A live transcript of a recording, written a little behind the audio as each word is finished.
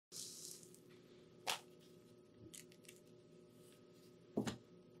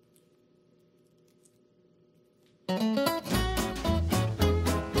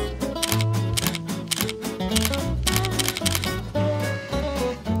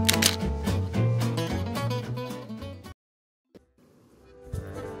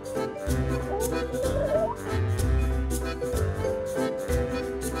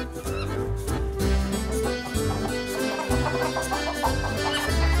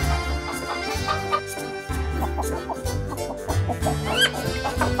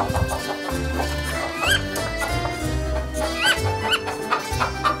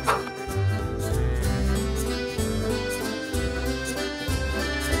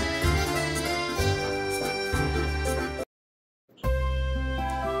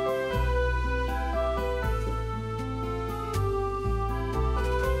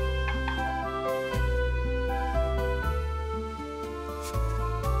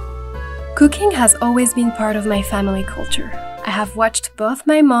Cooking has always been part of my family culture. I have watched both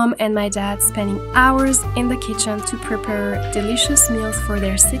my mom and my dad spending hours in the kitchen to prepare delicious meals for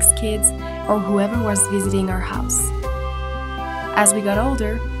their 6 kids or whoever was visiting our house. As we got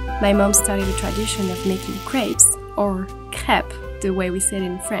older, my mom started a tradition of making crepes, or crepes, the way we say it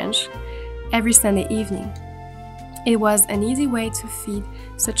in French, every Sunday evening. It was an easy way to feed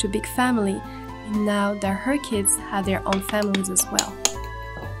such a big family now that her kids had their own families as well.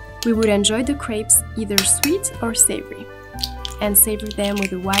 We would enjoy the crepes either sweet or savory, and savor them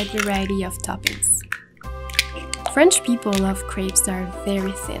with a wide variety of toppings. French people love crepes that are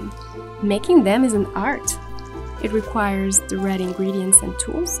very thin. Making them is an art. It requires the right ingredients and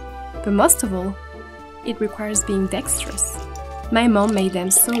tools, but most of all, it requires being dexterous. My mom made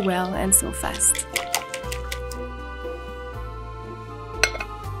them so well and so fast.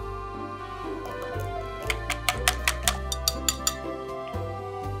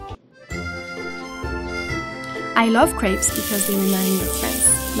 I love crepes because they remind me of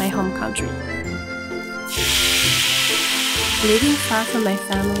France, my home country. Living far from my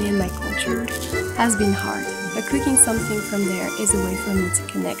family and my culture has been hard, but cooking something from there is a way for me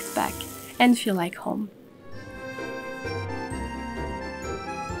to connect back and feel like home.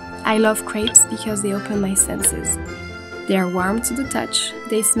 I love crepes because they open my senses. They are warm to the touch,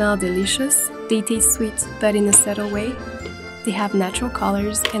 they smell delicious, they taste sweet but in a subtle way. They have natural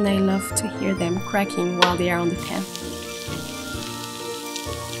colors and I love to hear them cracking while they are on the pan.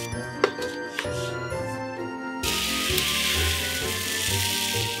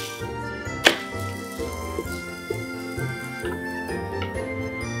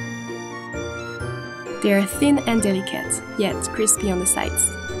 They are thin and delicate, yet crispy on the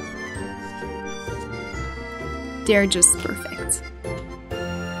sides. They are just perfect.